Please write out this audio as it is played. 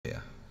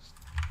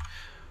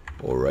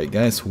Alright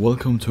guys,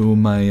 welcome to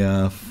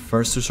my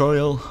first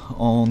tutorial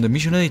on the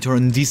Mission Editor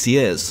in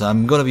DCS.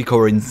 I'm gonna be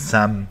covering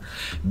some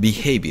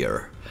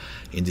behavior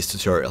in this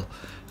tutorial.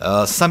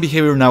 Some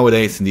behavior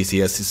nowadays in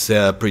DCS is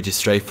pretty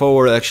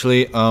straightforward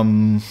actually.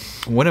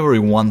 Whenever we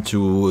want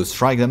to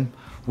strike them,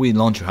 we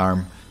launch a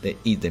harm, they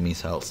eat the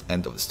missiles,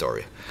 end of the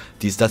story.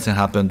 This doesn't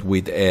happen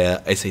with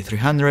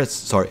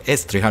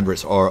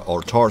S-300s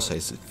or TORs,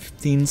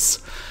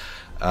 S-15s.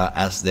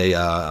 As they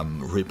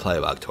reply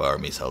back to our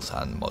missiles,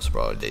 and most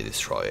probably they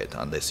destroy it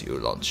unless you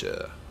launch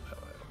a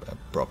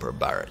proper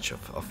barrage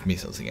of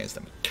missiles against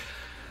them.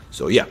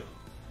 So yeah,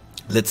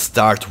 let's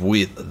start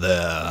with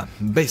the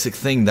basic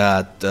thing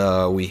that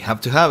we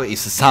have to have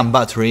is a SAM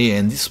battery,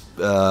 and this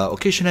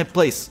occasion I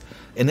place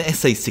an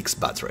SA6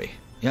 battery,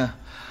 yeah,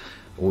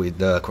 with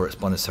the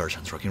corresponding search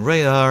and tracking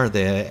radar,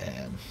 the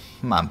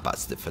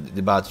manpads,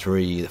 the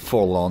battery, the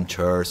 4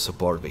 launchers,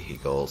 support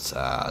vehicles,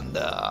 and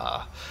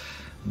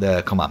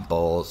the command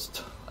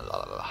post.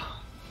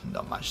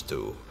 Not much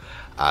to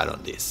add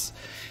on this.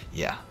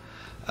 Yeah.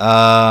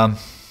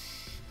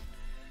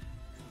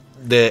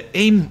 The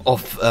aim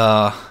of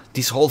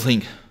this whole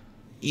thing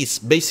is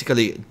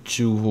basically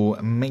to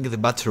make the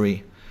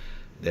battery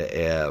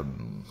the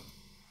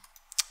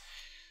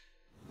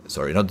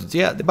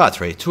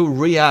battery to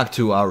react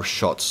to our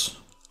shots,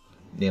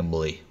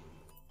 namely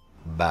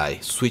by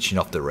switching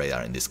off the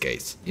radar in this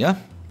case. Yeah.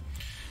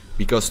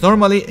 Because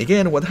normally,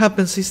 again, what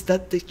happens is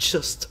that they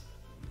just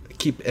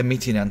keep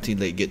emitting until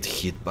they get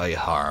hit by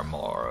harm,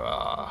 or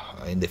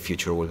in the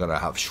future we're gonna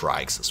have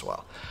strikes as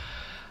well.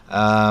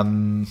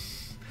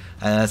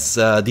 As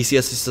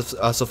DCS is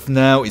as of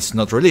now, it's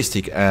not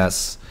realistic,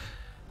 as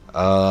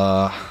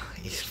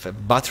if a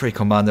battery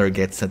commander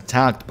gets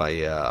attacked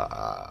by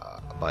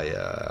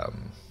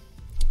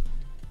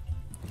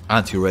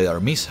anti-radar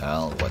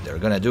missile, what they're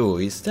gonna do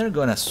is they're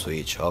gonna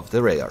switch off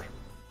the radar.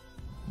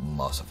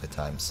 Most of the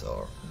time,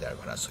 so they're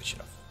gonna switch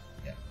it off.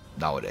 Yeah,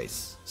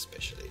 nowadays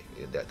especially,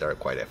 they're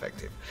quite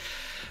effective.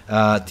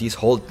 This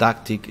whole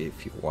tactic,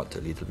 if you want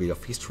a little bit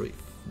of history,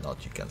 if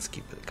not, you can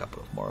skip a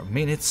couple of more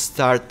minutes,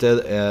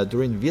 started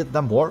during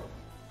Vietnam War,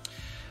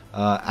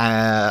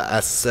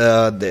 as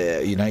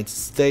the United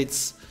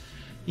States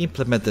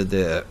implemented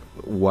the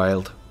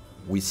wild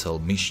whistle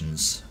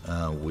missions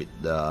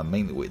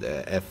mainly with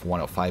the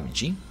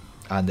F-105G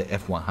and the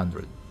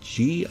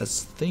F-100G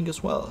as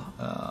well.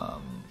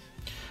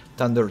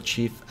 Thunder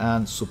Chief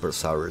and Super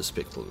Sour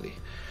respectively.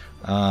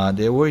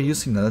 They were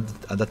using at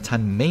that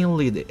time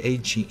mainly the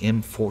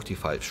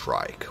AGM-45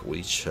 Strike,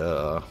 which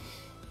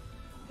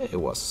it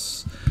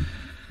was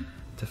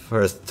the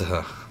first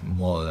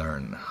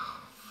modern,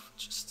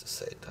 just to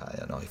say it, I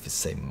don't know if it's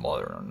say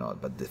modern or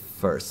not, but the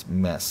first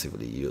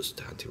massively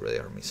used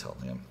anti-radar missile.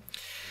 Yeah.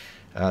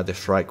 The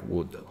Strike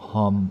would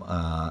home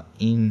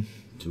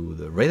into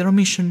the radar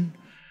mission,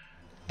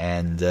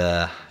 and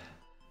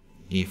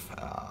if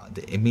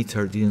the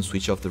emitter didn't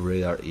switch off the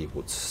radar, it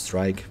would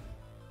strike.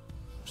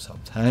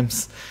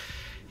 Sometimes,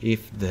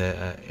 if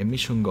the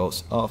emission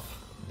goes off,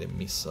 the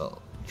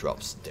missile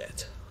drops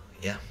dead.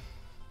 Yeah.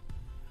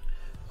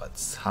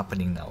 What's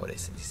happening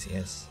nowadays in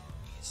DCS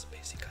is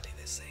basically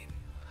the same.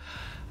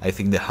 I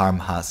think the harm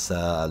has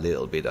a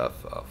little bit of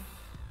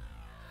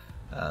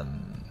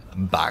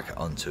back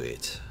onto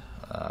it.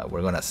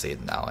 We're gonna see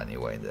it now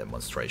anyway in the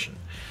demonstration.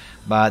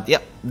 But yeah,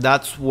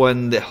 that's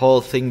when the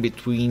whole thing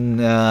between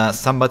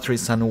SAM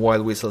batteries and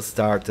wild whistle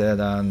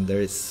started, and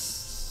there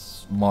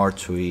is more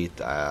to it.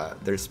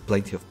 There's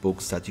plenty of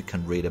books that you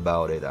can read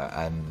about it.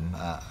 I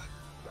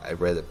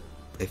read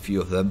a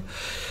few of them.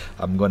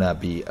 I'm gonna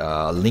be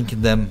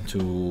linking them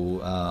to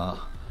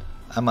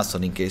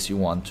Amazon in case you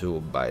want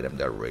to buy them.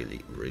 They're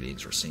really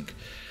interesting.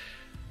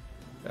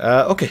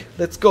 Okay,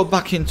 let's go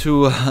back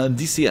into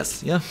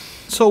DCS, yeah?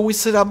 So we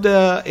set up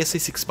the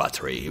SA6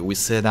 battery, we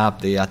set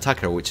up the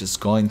attacker, which is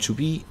going to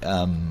be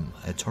a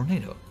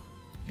tornado.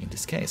 In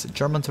this case, a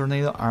German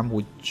tornado armed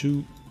with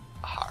 2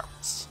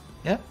 harms,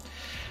 yeah?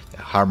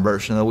 The harm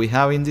version that we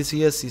have in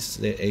DCS is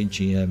the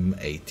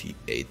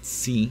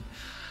AGM-88C,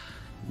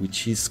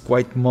 which is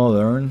quite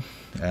modern.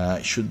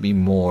 It should be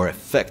more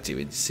effective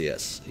in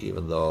DCS,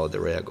 even though the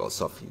radar goes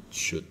off, it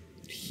should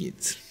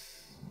hit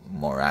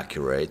more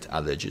accurate,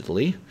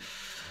 allegedly.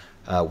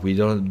 We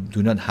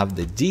do not have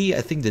the D.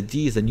 I think the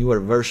D is a newer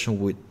version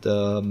with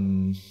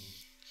it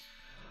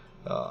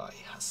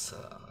has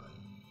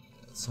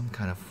some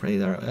kind of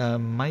radar,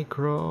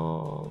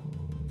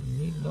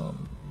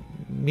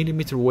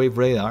 millimeter wave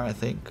radar, I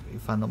think,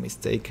 if I'm not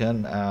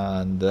mistaken,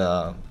 and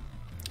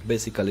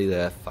basically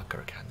the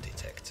fucker can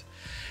detect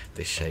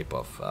the shape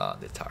of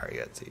the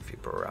target if you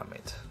program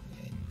it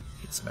in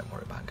its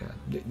memory bank.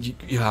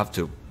 You have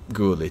to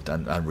Google it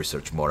and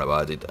research more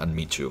about it, and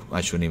me too.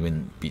 I shouldn't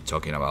even be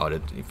talking about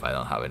it if I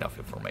don't have enough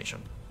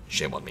information.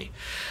 Shame on me.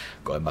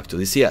 Going back to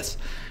DCS,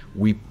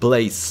 we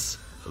place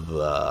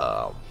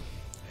the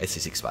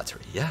SA6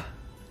 battery, yeah?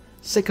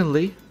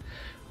 Secondly,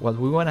 what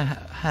we want to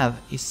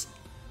have is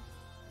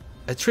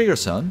a trigger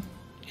zone,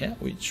 yeah,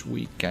 which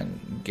we can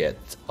get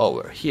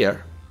over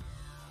here,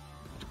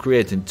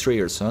 creating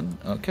trigger zone,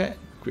 okay?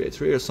 create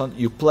trigger zone,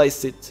 you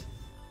place it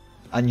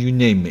and you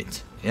name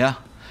it. Yeah,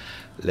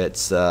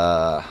 let's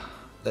do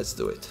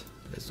it.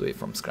 Let's do it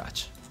from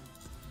scratch.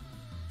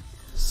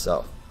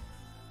 So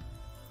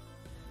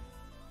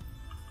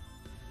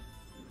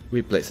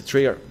we place a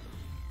trigger.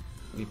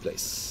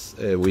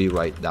 We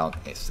write down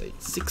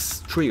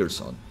SA6 trigger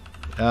zone.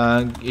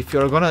 If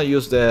you're gonna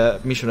use the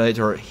mission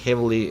editor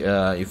heavily,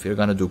 if you're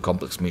gonna do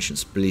complex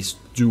missions, please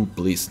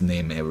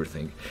name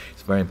everything.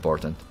 It's very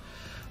important.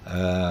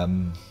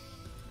 The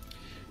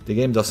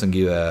game doesn't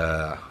give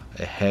a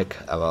heck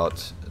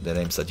about the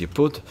names that you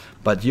put,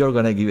 but you're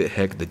gonna give a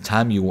heck the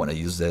time you want to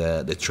use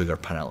the trigger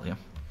panel. Yeah.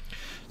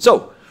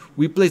 So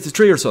we place the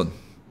trigger zone.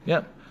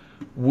 Yeah.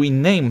 We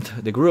named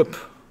the group.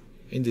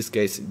 In this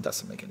case, it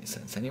doesn't make any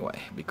sense anyway,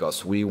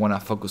 because we want to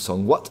focus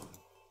on what?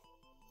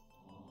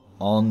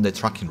 On the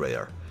tracking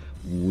radar.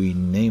 We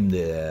name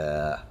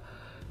the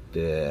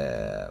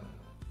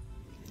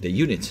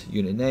unit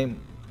name.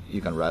 You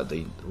can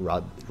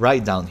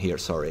write down here.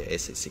 Sorry,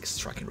 SA6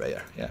 tracking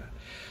radar. Yeah.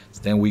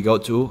 So then we go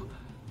to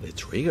the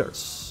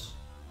triggers.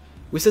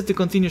 We set the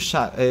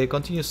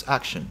continuous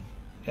action.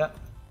 Yeah,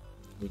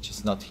 which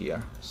is not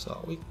here.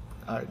 So we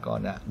are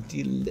gonna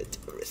delete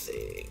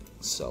everything.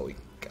 So we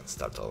can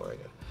start over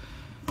again.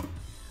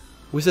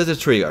 We set the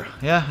trigger,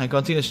 yeah, and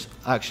continuous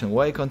action.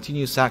 Why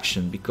continuous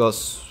action?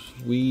 Because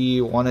we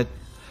wanted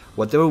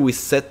whatever we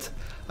set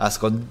as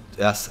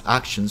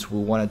actions,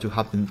 we wanted to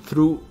happen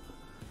through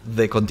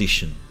the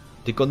condition.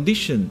 The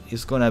condition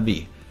is gonna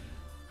be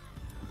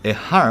a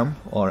harm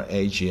or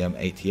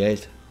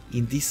AGM88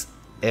 in this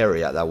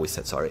area that we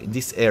set. Sorry, in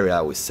this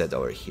area we set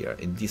over here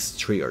in this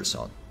trigger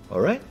zone.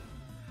 All right.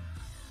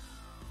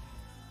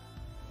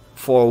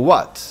 For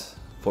what?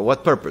 For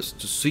what purpose?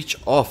 To switch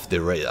off the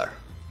radar.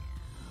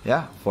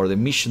 Yeah, for the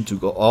mission to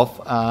go off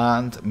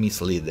and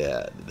mislead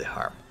the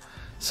harm.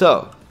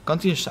 So,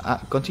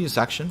 continuous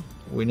action,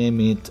 we name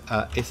it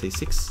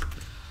SA6,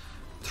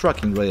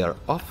 tracking radar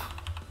off,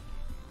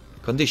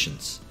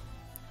 conditions.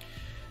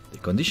 The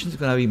condition is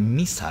going to be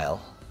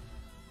missile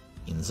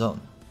in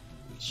zone,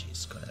 which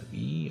is going to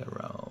be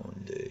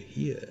around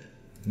here.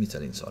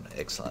 Missile in zone,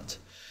 excellent.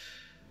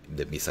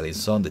 The missile in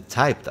zone, the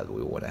type that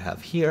we want to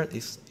have here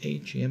is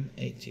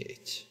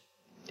AGM88.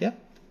 Yeah.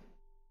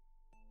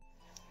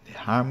 The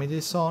harm in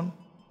this zone,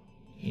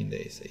 in the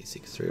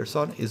SA6 trigger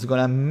zone, is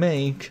gonna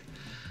make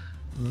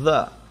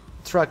the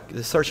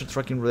search and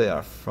tracking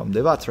radar from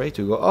the battery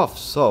to go off.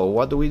 So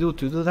what do we do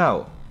to do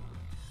now?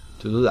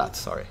 To do that,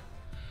 sorry,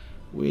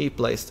 we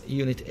placed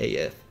unit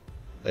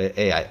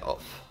AI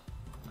off,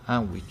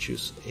 and we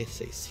choose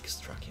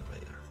SA6 tracking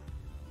radar.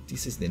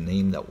 This is the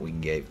name that we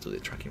gave to the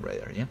tracking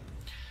radar. Yeah.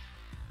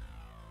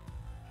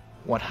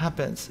 What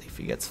happens if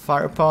it gets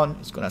fired upon?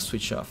 It's gonna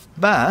switch off.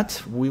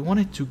 But we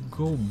wanted to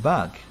go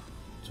back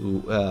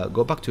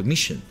to a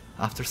mission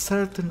after a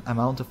certain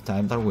amount of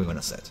time that we're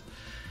gonna set.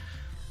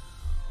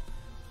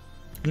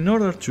 In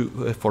order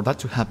for that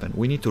to happen,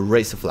 we need to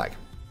raise a flag.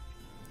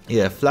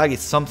 Yeah, a flag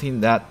is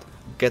something that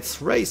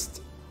gets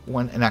raised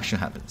when an action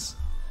happens.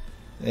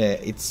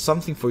 It's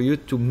something for you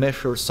to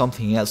measure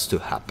something else to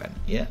happen.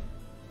 Yeah,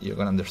 you're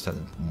gonna understand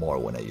it more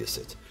when I use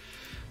it.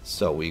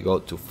 So we go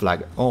to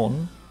flag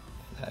on.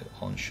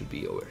 On should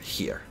be over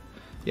here.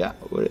 Yeah,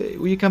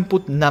 we can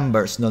put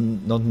numbers,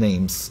 not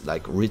names,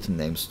 like written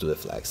names to the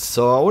flags.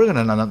 So we're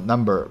gonna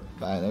number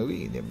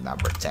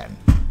 10.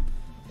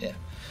 Yeah,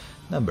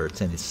 number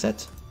 10 is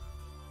set.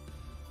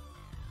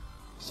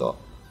 So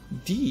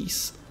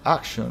these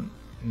action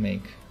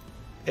make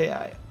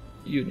AI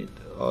unit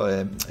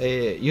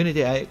unit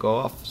AI go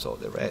off. So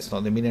the rest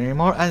not the mean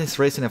anymore, and it's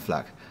raising a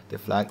flag. The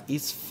flag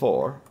is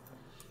for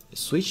a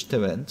switched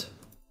event,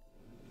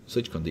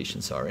 switch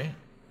condition. Sorry.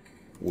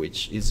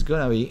 Which is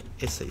gonna be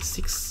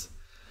SA6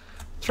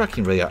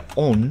 tracking radar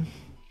on,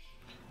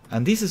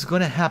 and this is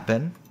gonna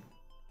happen,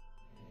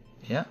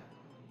 yeah,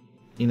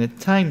 in a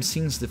time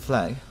since the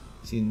flag,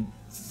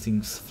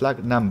 since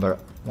flag number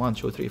 1,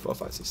 2, 3, 4,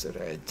 5, 6,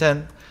 7, 8,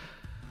 10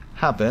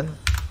 happen.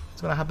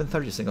 It's gonna happen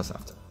 30 seconds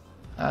after,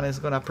 and it's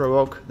gonna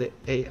provoke the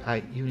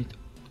AI unit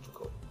to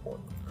go on.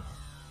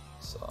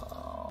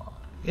 So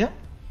yeah,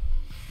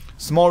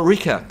 small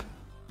recap: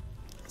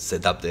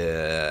 set up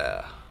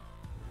the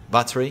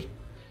battery.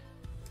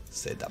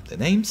 Set up the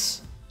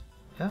names,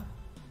 yeah,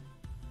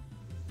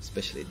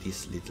 especially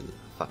this little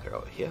fucker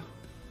over here.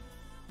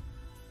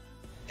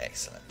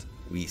 Excellent.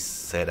 We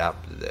set up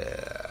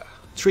the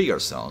trigger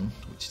zone,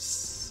 which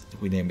is,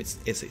 we name it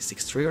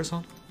SA6 trigger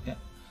zone. Yeah.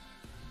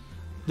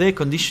 The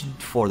condition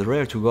for the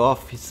radar to go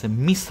off is a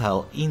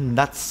missile in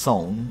that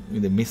zone.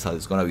 The missile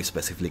is gonna be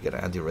specifically an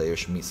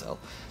anti-radiation missile.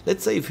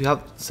 Let's say if you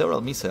have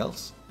several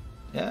missiles.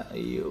 Yeah,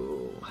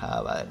 you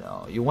have, I don't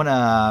know, you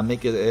wanna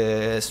make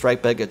a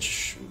strike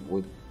package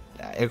with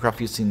aircraft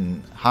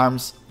using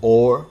harms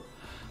or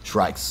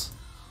strikes.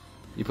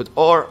 You put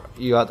or,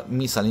 you add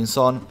missile in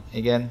zone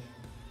again.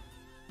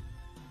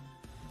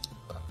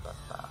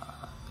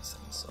 Missile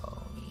in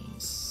zone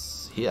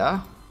is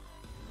here,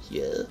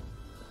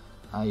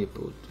 and you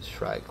put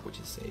strike, which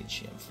is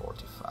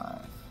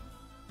AGM45.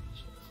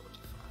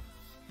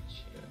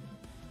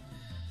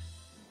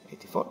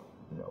 84,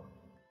 no,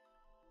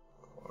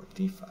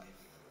 45,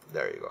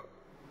 there you go.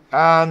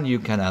 And you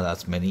can add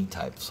as many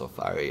types of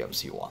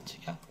RAMs you want,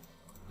 yeah.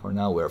 For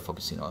now we're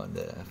focusing on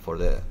for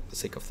the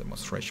sake of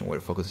demonstration,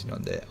 we're focusing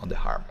on the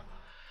harm.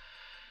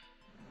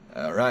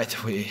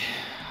 Alright, we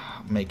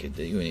make it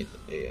the unit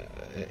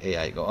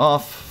AI go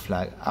off,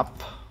 flag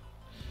up,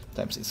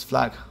 times its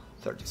flag,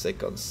 30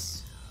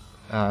 seconds,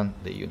 and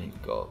the unit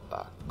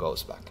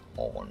goes back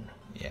on,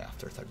 yeah,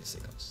 after 30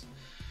 seconds.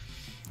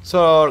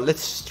 So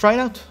let's try it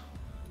out,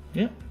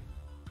 yeah.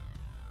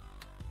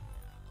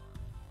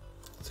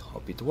 Let's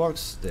hope it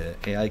works. The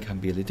AI can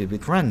be a little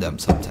bit random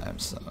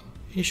sometimes, so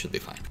it should be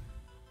fine.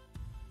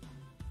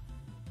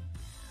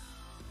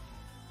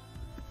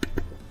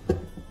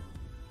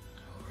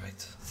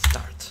 Alright,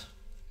 start.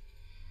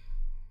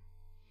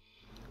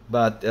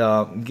 But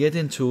get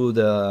into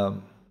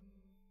the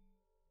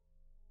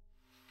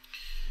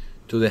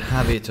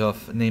habit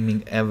of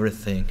naming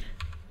everything,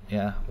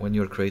 yeah, when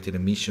you're creating a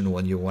mission,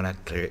 when you want to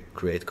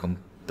create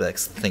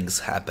complex things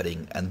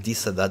happening, and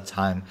this at that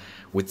time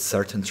with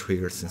certain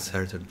triggers in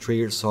certain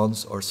trigger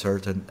zones or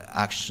certain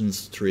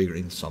actions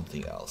triggering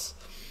something else.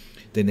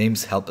 The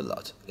names help a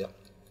lot, yeah.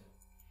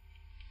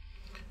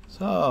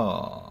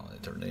 So the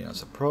tornado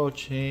is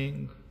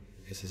approaching,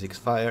 SC6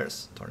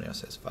 fires, tornado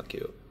says fuck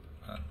you,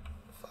 and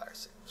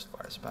fires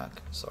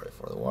back. Sorry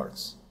for the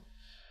words.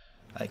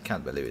 I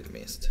can't believe it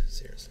missed,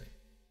 seriously.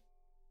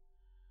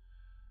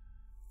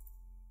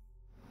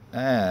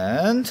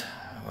 And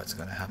what's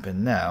gonna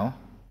happen now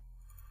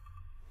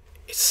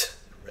is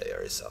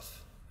radar is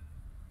off.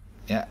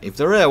 Yeah, if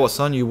the radar was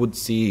on, you would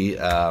see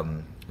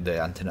the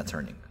antenna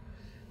turning,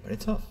 but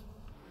it's off.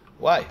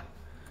 Why?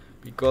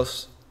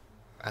 Because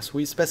as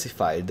we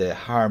specified, the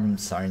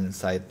harms are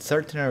inside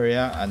certain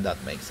area, and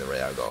that makes the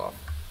radar go off.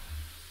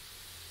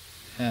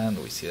 And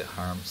we see the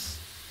harms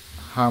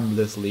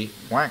harmlessly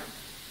nowhere.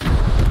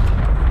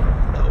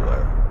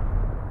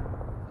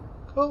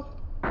 Cool.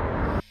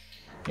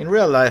 In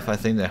real life, I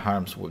think the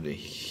harms would be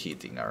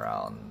hitting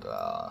around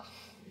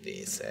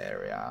this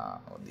area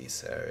or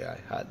this area.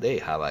 They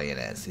have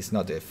INS. It's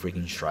not a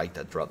freaking strike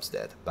that drops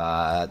dead,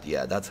 but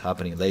yeah, that's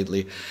happening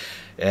lately.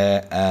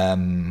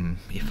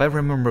 If I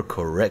remember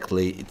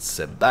correctly, it's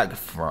a bug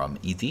from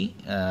ET,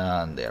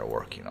 and they're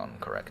working on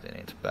correcting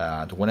it.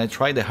 But when I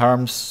tried the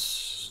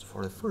harms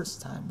for the first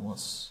time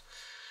was,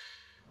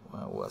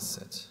 what was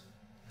it?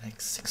 Like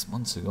 6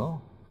 months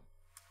ago.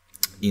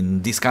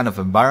 In this kind of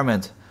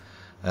environment,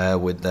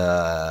 with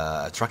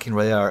the tracking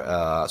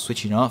radar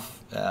switching off,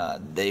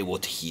 they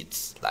would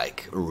hit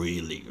like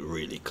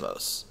really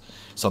close.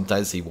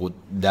 Sometimes it would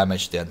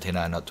damage the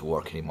antenna not to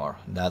work anymore.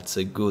 That's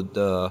a good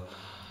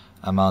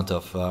amount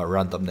of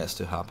randomness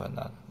to happen,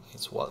 and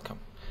it's welcome.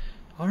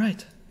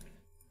 Alright,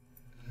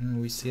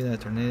 we see the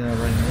tornado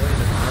running away.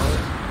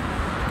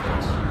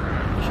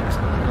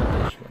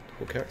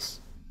 Who cares?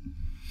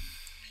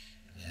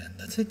 And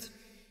that's it.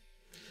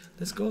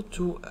 Let's go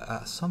to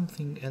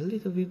something a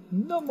little bit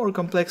not more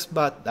complex,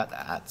 but that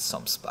adds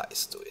some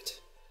spice to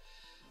it.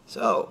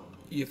 So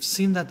you've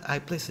seen that I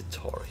place a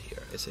Tor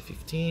here,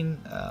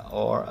 SA-15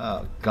 or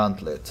a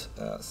Gauntlet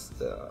as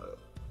the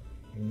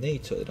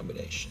NATO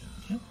denomination.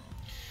 Yeah?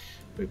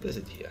 We place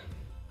it here.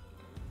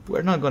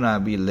 We're not gonna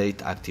be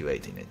late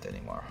activating it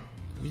anymore.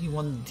 We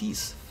want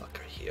this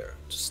fucker here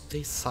to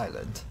stay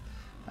silent,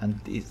 and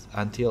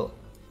until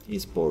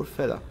this poor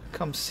fella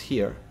comes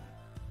here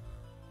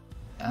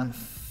and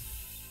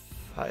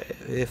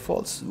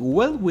falls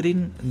well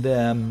within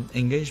the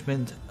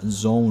engagement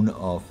zone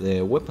of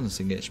the weapons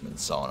engagement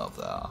zone of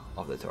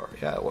the Tor.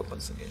 Yeah,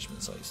 weapons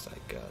engagement zone is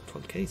like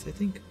 12 Ks, I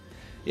think.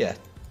 Yeah,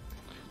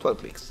 12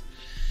 clicks.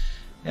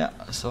 Yeah,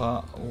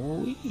 so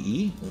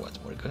what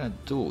we're gonna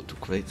do to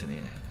create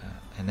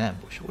an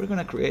ambush, we're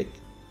gonna create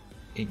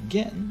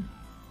again,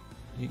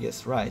 you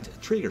guessed right, a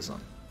trigger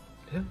zone.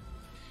 Yeah.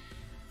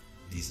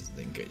 This is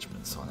the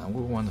engagement zone, and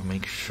we want to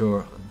make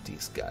sure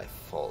this guy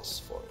falls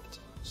for it.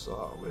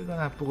 So we're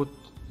gonna put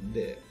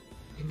the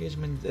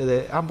engagement,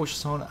 the ambush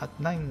zone at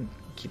 9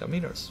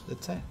 kilometers,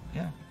 let's say,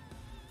 yeah.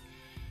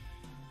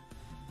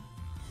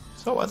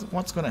 So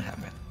what's gonna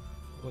happen?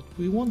 What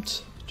we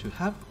want to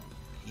have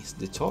is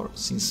the Tor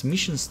since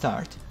mission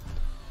start.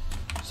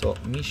 So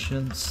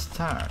mission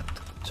start,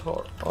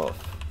 Tor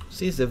off,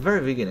 since the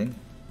very beginning,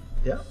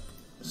 yeah.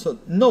 So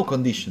no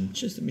condition,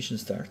 just the mission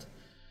start.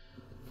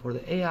 For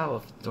the AI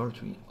of Tor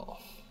to be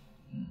off.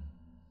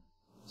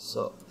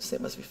 So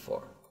same as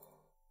before.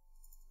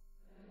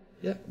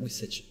 Yeah, we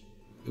set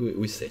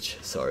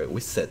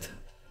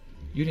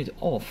unit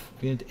off,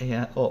 unit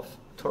AI off,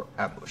 Tor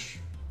ambush.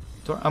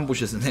 Tor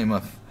ambush is the name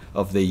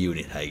of the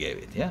unit I gave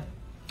it, yeah?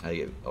 I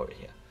gave it over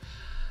here.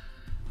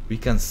 We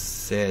can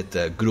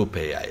set group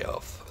AI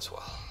off as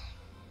well.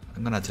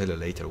 I'm gonna tell you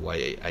later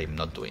why I'm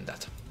not doing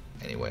that.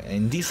 Anyway,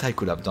 and this I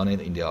could have done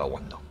it in the other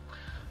one though.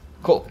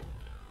 Cool.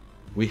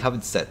 We have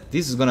it set.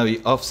 This is gonna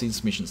be off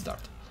since mission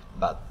start,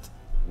 but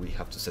we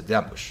have to set the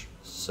ambush.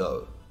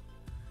 So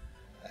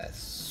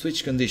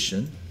switch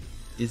condition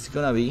is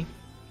gonna be,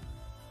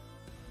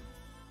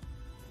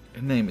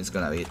 the name is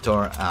gonna be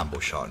Tor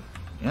ambush on.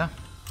 Yeah.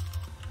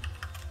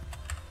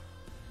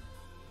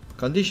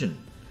 Condition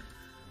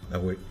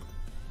that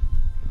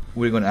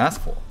we're gonna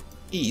ask for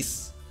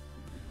is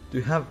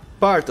to have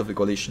part of the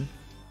collision,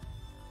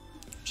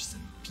 just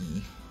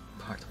P,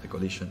 part of the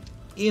collision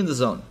in the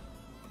zone.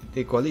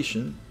 The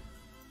collision,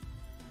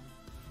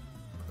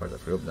 part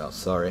of group now,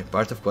 sorry,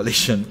 part of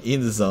collision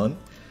in the zone.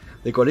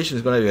 The collision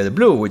is gonna be the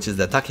blue, which is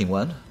the attacking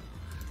one.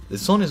 The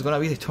zone is gonna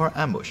be the Tor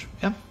ambush.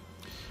 Yeah.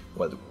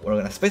 What we're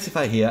gonna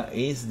specify here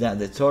is that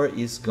the Tor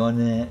is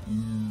gonna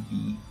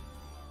be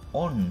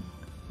on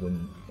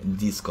when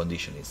this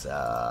condition is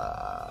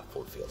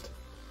fulfilled.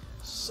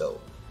 So,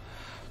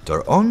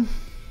 Tor on,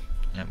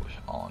 ambush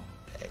on.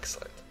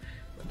 Excellent.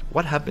 But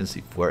what happens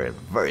if we're a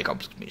very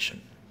complex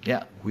mission?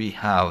 Yeah, we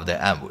have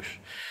the ambush.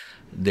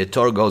 The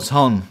Tor goes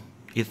on,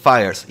 it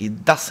fires,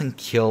 it doesn't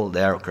kill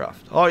the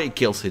aircraft, or it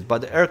kills it,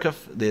 but the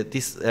aircraft,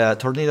 this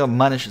tornado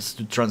manages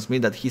to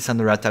transmit that he's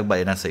under attack by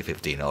an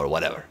SA-15 or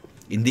whatever,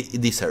 in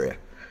this area.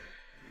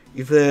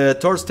 If the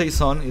Tor stays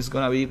on, it's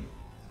gonna be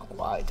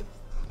quite,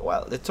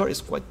 well, the Tor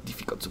is quite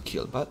difficult to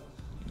kill, but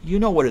you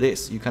know what it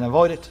is, you can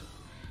avoid it,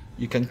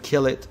 you can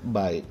kill it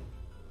by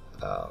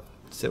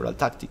several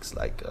tactics,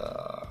 like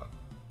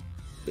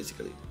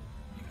basically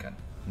you can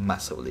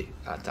massively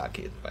attack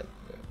it by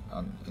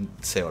on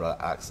several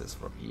axes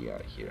from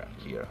here, here, and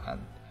here,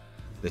 and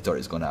the Tor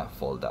is gonna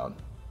fall down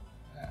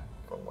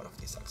from one of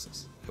these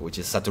axes, which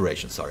is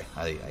saturation. Sorry,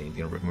 I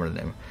didn't remember the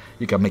name.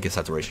 You can make a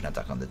saturation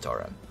attack on the Tor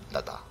and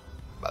ta-ta,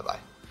 bye-bye.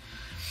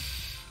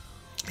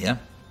 Yeah.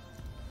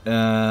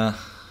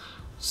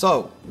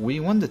 So we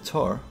want the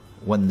Tor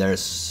when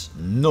there's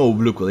no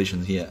blue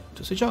collision here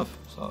to switch off.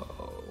 So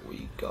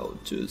we go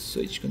to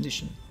switch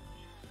condition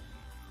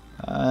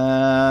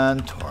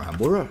and Tor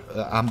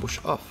ambush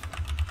off.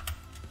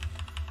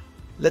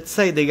 Let's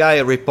say the guy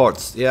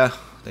reports, yeah,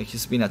 that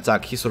he's been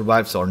attacked, he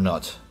survives or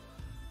not.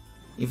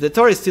 If the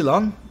Tor is still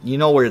on, you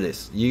know where it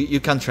is. You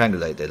can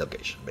triangulate the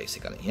location,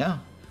 basically, yeah?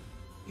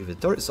 If the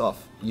Tor is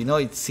off, you know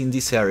it's in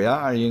this area,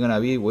 and you're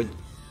gonna be with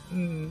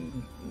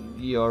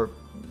your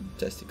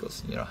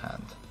testicles in your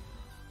hand.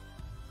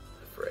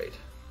 Afraid.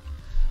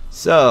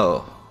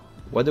 So,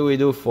 what do we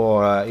do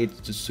for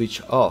it to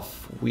switch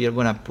off? We are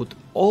gonna put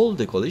all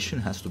the collision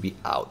has to be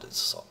out of the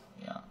zone,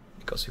 yeah?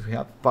 Because if we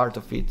have part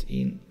of it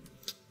in,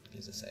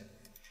 it's the same.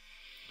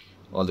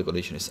 All the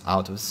collision is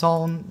out of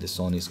the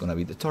zone is gonna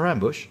be the Tor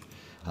ambush,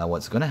 and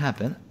what's gonna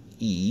happen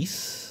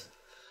is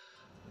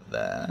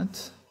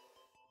that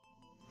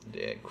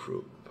the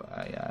group,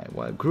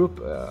 group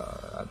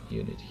and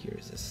unit here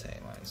is the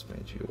same. I'll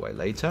explain to you why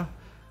later.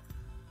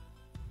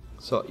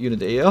 So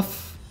unit A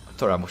off,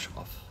 Tor ambush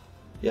off.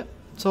 Yeah,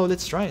 so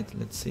let's try it.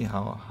 Let's see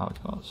how it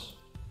goes.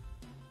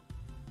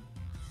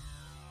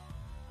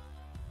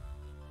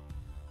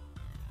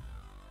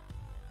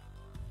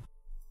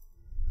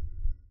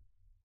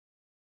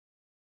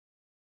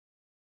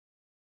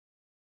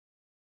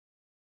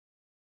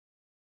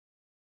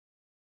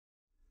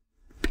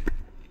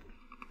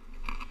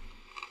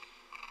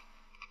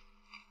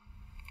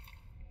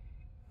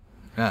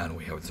 And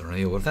we have it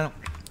already over there.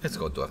 Let's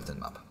go to F10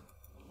 map.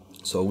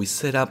 So we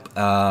set up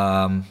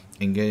a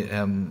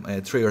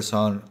trigger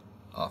zone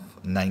of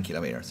 9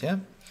 kilometers, yeah?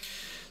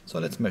 So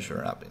let's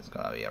measure up. It's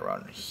gonna be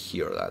around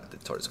here that the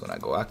Tor is gonna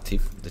go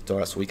active. The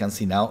Tor, as we can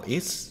see now,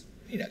 is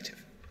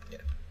inactive. Yeah.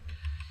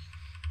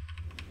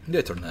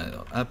 The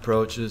tornado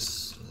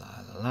approaches,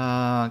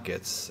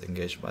 gets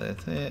engaged by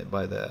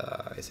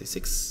the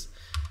SA-6,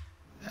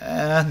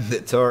 and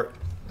the Tor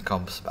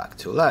comes back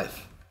to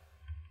life.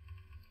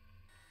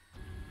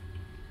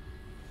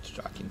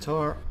 Tracking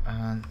Tor,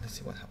 and let's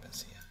see what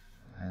happens here.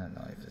 I don't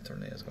know if the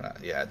tornado is gonna.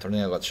 Yeah,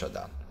 tornado got shot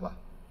down. Wow.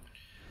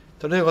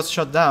 Tornado got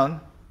shot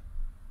down.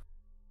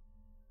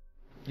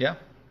 Yeah.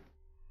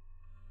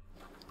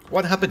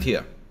 What happened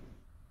here?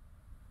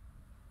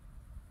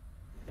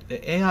 The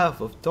AF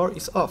of Tor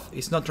is off.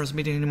 It's not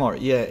transmitting anymore.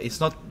 Yeah, it's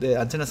not. The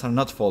antennas are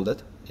not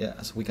folded. Yeah,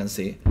 as we can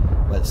see,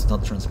 but it's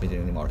not transmitting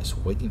anymore. It's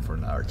waiting for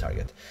another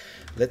target.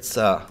 Let's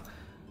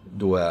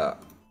do a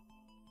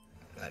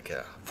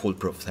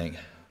foolproof thing.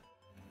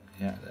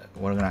 Yeah,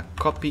 we're gonna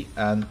copy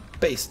and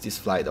paste this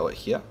flight over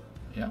here.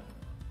 Yeah,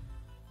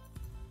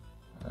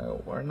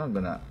 we're not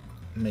gonna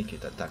make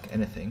it attack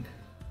anything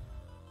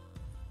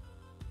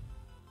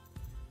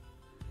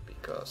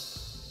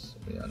because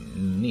we don't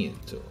need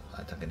to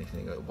attack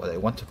anything. What I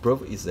want to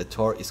prove is the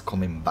Tor is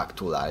coming back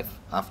to life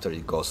after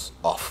it goes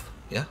off.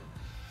 Yeah,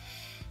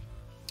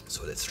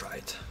 so let's try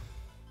it.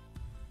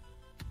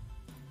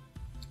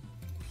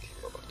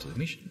 Go back to the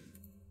mission.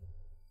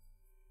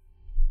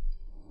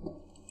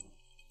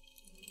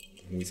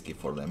 Whiskey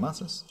for the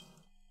masses.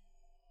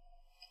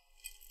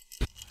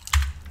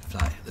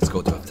 Fly. Let's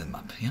go to F10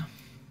 map. Yeah.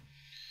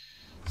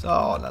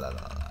 So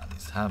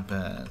this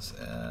happens.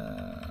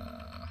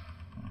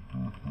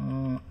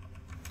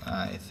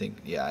 I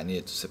think I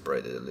needed to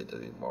separate it a little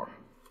bit more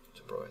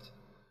to prove it.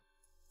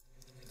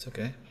 It's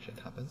okay. Shit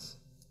happens.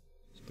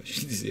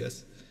 Especially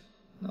DCS.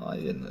 No, I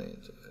didn't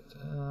need to.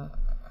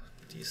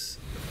 This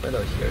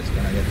fellow here is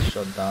gonna get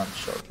shot down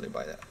shortly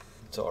by the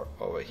Tor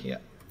over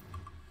here.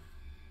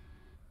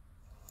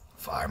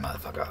 Fire,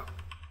 motherfucker.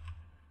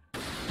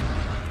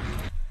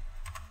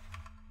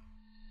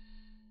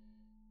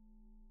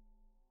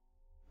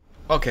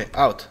 Okay,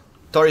 out.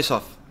 Tori's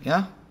off,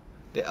 yeah?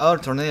 The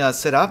other tornado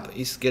setup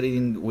is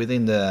getting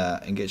within the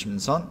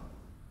engagement zone.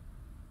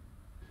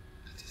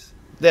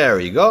 There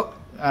you go,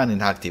 and it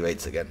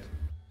activates again.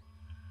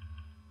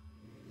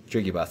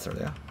 Tricky bastard,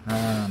 yeah?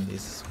 And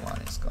this one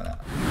is gonna...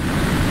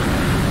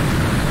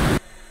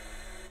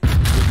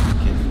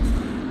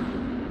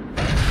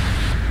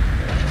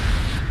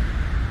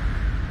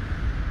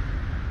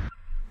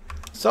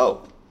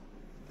 So,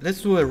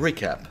 let's do a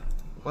recap.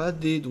 What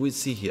did we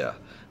see here?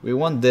 We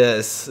want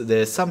the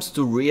SAMs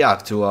to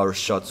react to our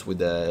shots with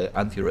the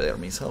anti-radar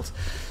missiles.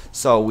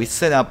 So we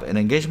set up an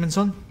engagement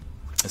zone,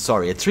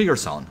 sorry, a trigger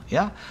zone,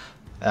 yeah?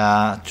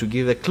 To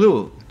give a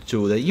clue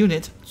to the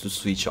unit to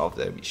switch off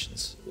the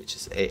missions, which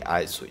is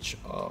AI switch,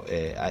 or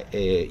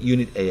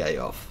unit AI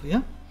off,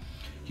 yeah?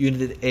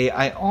 Unit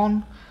AI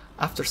on,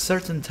 after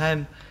certain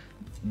time,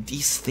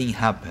 this thing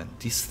happened.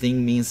 This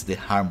thing means the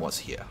harm was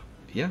here,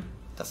 yeah?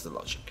 That's the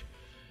logic.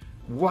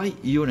 Why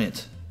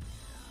unit?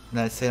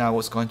 That I said I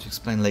was going to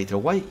explain later.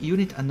 Why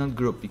unit and not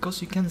group?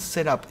 Because you can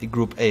set up a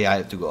group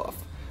AI to go off.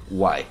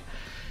 Why?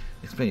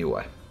 Explain you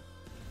why.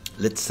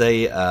 Let's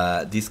say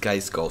this guy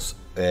goes,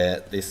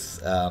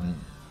 this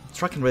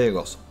tracking radio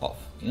goes off.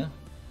 Yeah.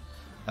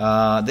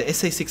 The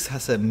SA6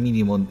 has a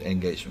minimum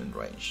engagement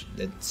range.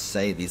 Let's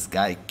say this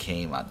guy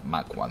came at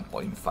Mach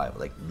 1.5,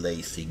 like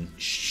blazing,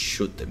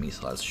 shoot the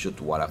missiles,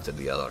 shoot one after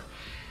the other.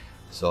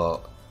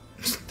 So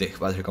the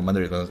battery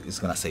commander is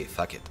gonna say,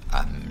 "Fuck it,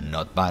 I'm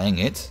not buying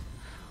it."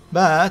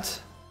 But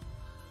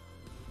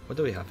what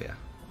do we have here?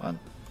 1,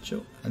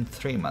 2, and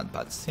 3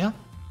 manpads, yeah?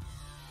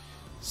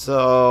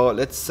 So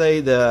let's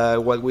say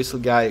the Wild Whistle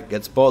guy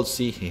gets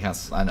ballsy, he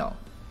has, I know,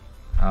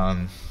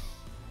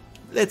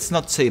 let's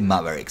not say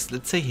Mavericks,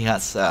 let's say he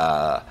has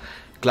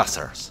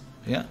clusters,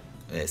 yeah?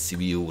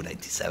 CBU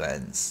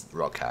 97s,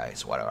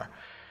 Rockeyes, whatever.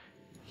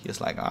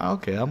 He's like,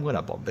 okay, I'm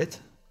gonna bomb it.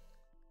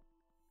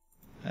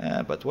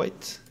 But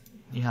wait.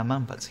 You have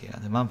manpads here.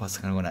 The manpads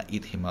are gonna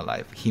eat him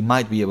alive. He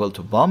might be able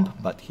to bomb,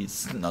 but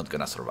he's not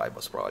gonna survive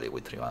us probably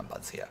with 3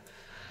 manpads here.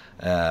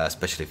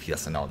 Especially if he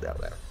doesn't know they're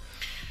there.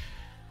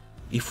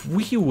 If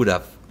we would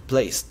have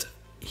placed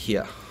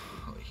here,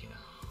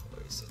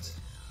 where is it?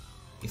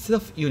 Instead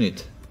of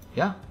unit,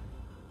 yeah?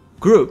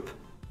 Group,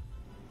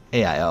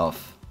 AI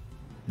off.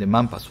 The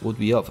manpads would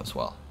be off as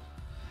well.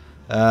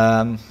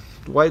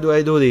 Why do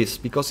I do this?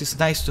 Because it's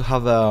nice to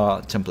have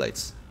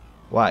templates.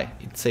 Why?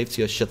 It saves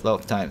you a shitload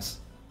of times.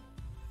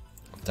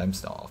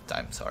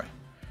 Sorry.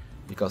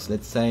 Because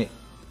let's say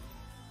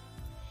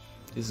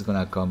this is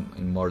gonna come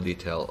in more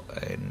detail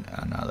in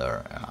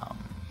another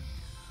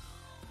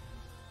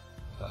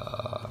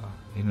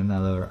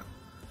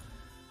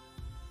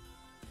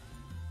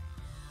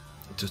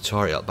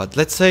tutorial. But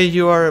let's say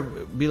you are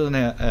building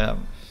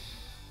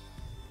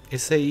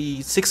it's a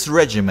 6th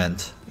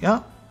regiment,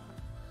 yeah,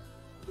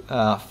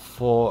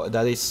 for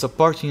that is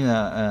supporting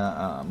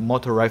a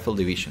motor rifle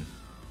division.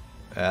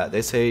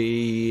 They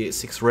say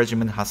 6th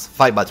regiment has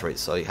 5 batteries,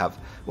 so you have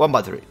 1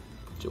 battery,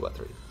 2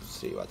 battery,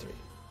 3 battery.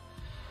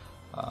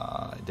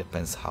 It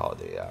depends how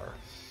they are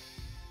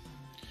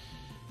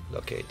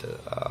located.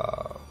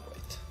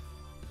 Wait,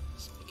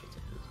 let's make it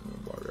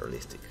more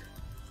realistic.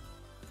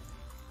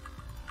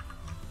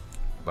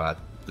 But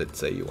let's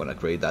say you want to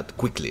create that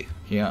quickly.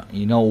 Yeah,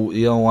 you know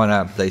you don't want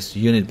to place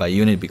unit by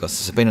unit because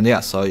it's a pain in the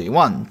ass. So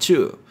 1,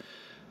 2.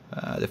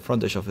 The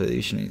frontage of the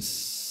division is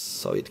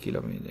Soviet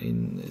kilometer.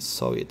 In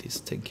Soviet is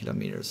 10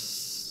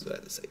 kilometers.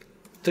 Let's say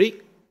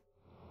 3.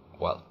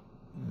 Well,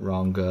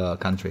 wrong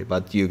country,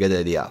 but you get the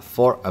idea.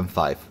 4 and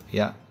 5.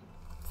 Yeah.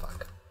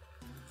 Fuck.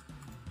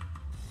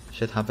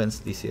 Shit happens.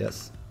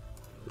 DCS.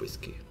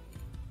 Whiskey.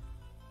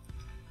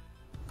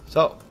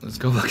 So let's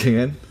go back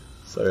again.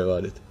 Sorry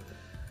about it.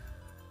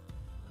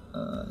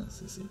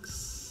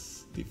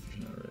 C6.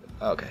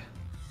 Okay.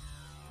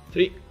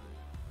 3,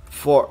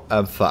 4,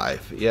 and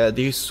 5. Yeah,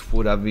 this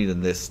would have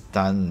been the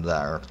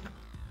standard.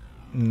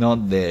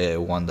 Not the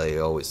one that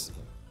you always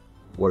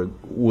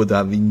would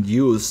have been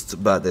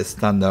used, but the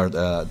standard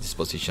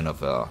disposition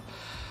of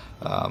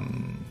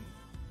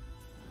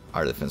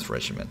our defense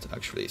regiment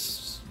actually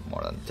is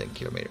more than 10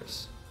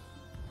 kilometers.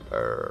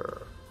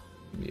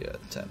 Yeah,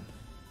 10.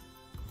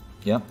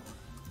 Yeah?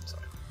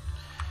 Sorry.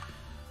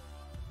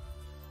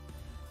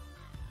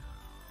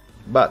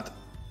 But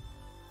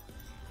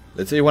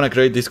let's say you want to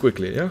create this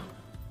quickly, yeah?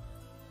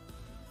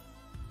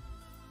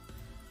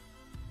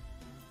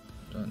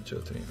 1, 2,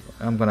 3,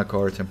 4. I'm gonna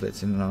cover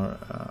templates in our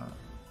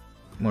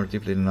more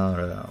deeply in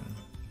our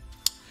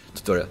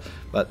tutorial.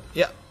 But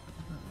yeah,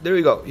 there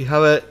we go. You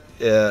have a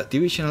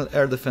divisional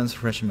air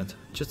defense regiment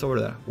just over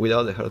there,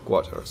 without the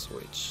headquarters.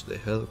 Which the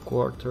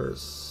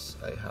headquarters,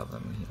 I have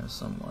them here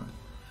somewhere.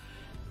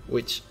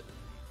 Which,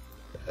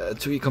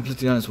 to be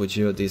completely honest with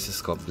you, this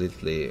is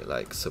completely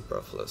like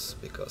superfluous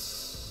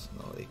because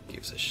nobody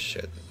gives a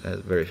shit.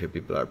 Very few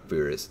people are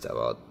purist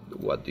about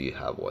what do you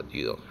have, what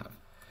you don't have.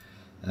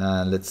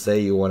 Let's say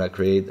you want to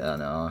create, I don't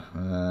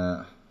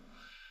know,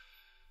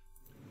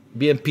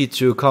 BMP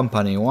to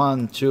company.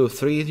 1, 2,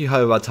 3. You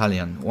have a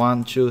battalion.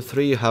 1, 2,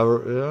 3. You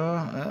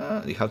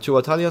have 2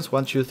 battalions.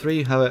 1, 2, 3.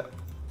 You have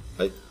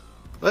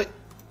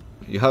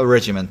you have a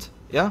regiment.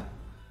 Yeah.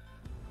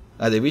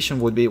 A division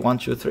would be 1,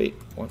 2, 3.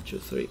 1, 2,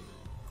 3.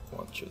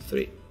 1, 2,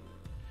 3.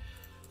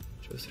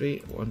 2,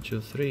 3. 1,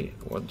 2, 3.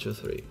 1, 2,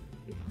 3.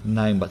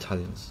 9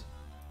 battalions.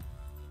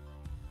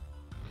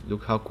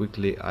 Look how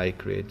quickly I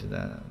created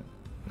a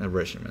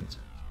regiment.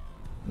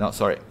 No,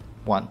 sorry.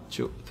 1,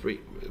 2, 3.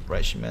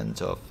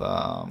 Regiment of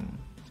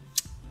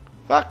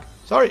fuck.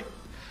 Sorry.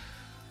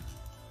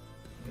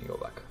 Let me go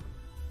back.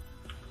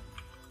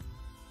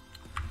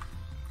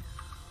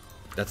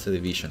 That's a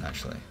division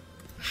actually.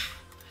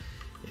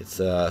 It's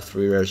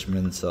 3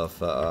 regiments of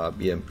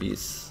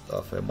BMPs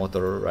of a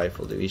motor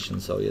rifle division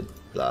Soviet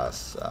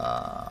plus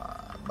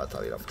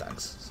battalion of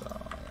tanks. So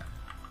yeah,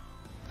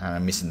 and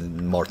I'm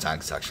missing more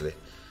tanks actually.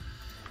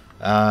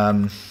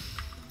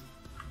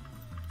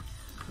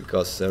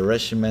 Because a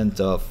regiment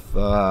of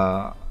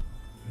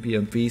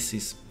BMPs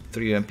is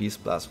 3 BMPs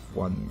plus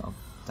 1 of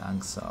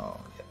tanks. So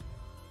yeah,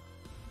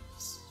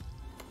 it's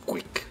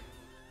quick.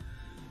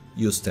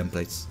 Use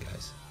templates,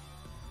 guys.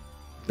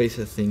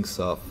 Basic things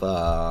of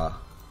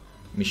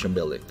mission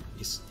building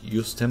is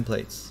use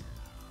templates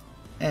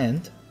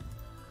and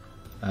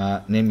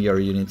name your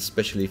units,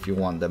 especially if you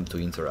want them to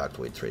interact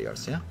with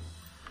triggers. Yeah.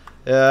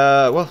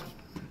 Well,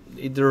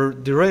 it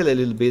derailed a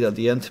little bit at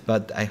the end,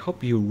 but I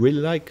hope you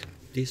really like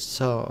this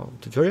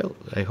tutorial.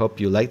 I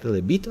hope you liked it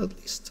a bit at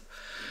least.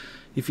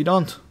 If you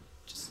don't,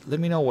 just let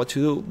me know what to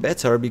do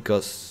better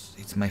because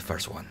it's my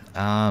first one.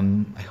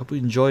 I hope you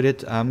enjoyed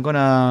it. I'm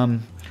gonna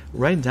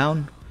write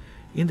down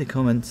in the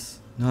comments.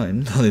 No,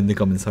 not in the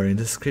comments, sorry, in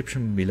the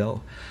description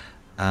below.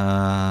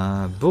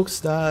 Books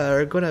that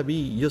are gonna be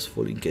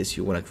useful in case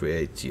you wanna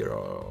create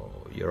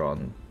your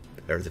own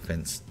air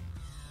defense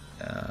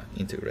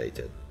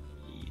integrated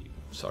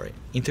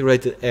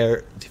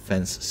air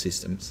defense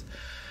systems,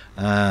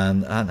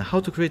 and how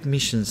to create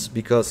missions,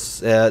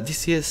 because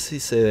DCS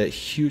is a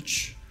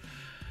huge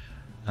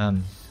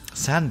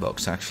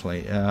sandbox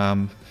actually.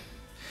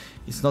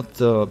 It's not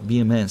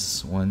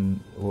BMS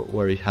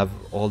where you have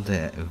all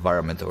the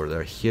environment over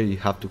there. Here you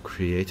have to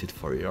create it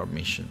for your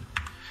mission.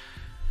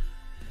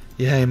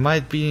 Yeah, it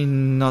might be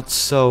not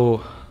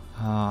so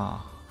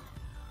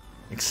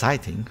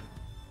exciting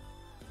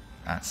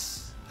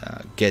as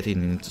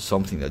getting into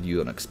something that you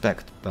don't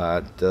expect,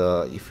 but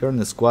if you're in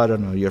a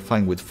squadron or you're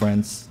flying with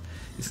friends,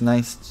 it's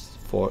nice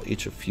for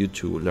each of you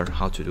to learn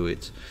how to do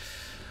it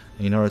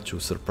in order to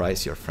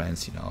surprise your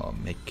friends, you know,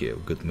 make a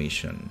good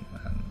mission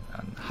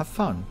and have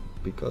fun,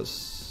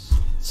 because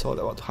it's all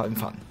about having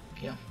fun.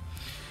 Yeah,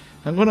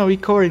 I'm gonna be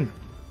covering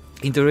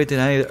integrated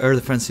air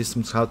defense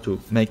systems, how to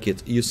make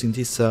it using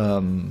these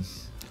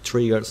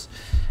triggers,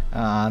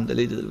 and a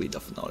little bit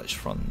of knowledge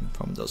from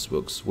those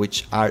books,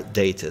 which are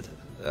dated,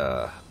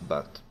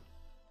 but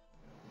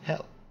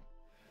hell,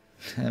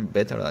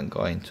 better than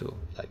going to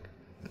like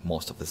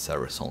most of the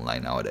servers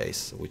online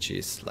nowadays, which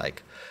is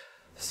like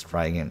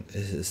striking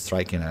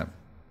a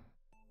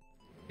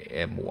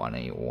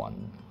M1A1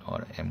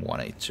 or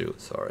M1A2,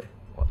 sorry,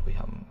 what we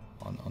have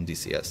on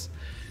DCS,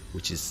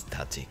 which is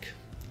static.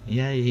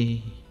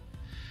 Yay!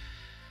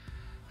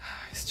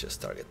 It's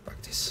just target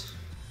practice.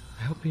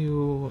 I hope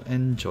you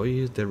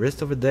enjoy the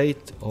rest of the day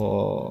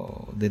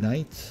or the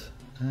night,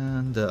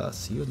 and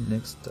see you in the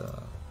next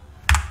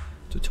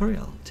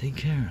tutorial. Take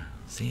care.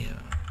 See you.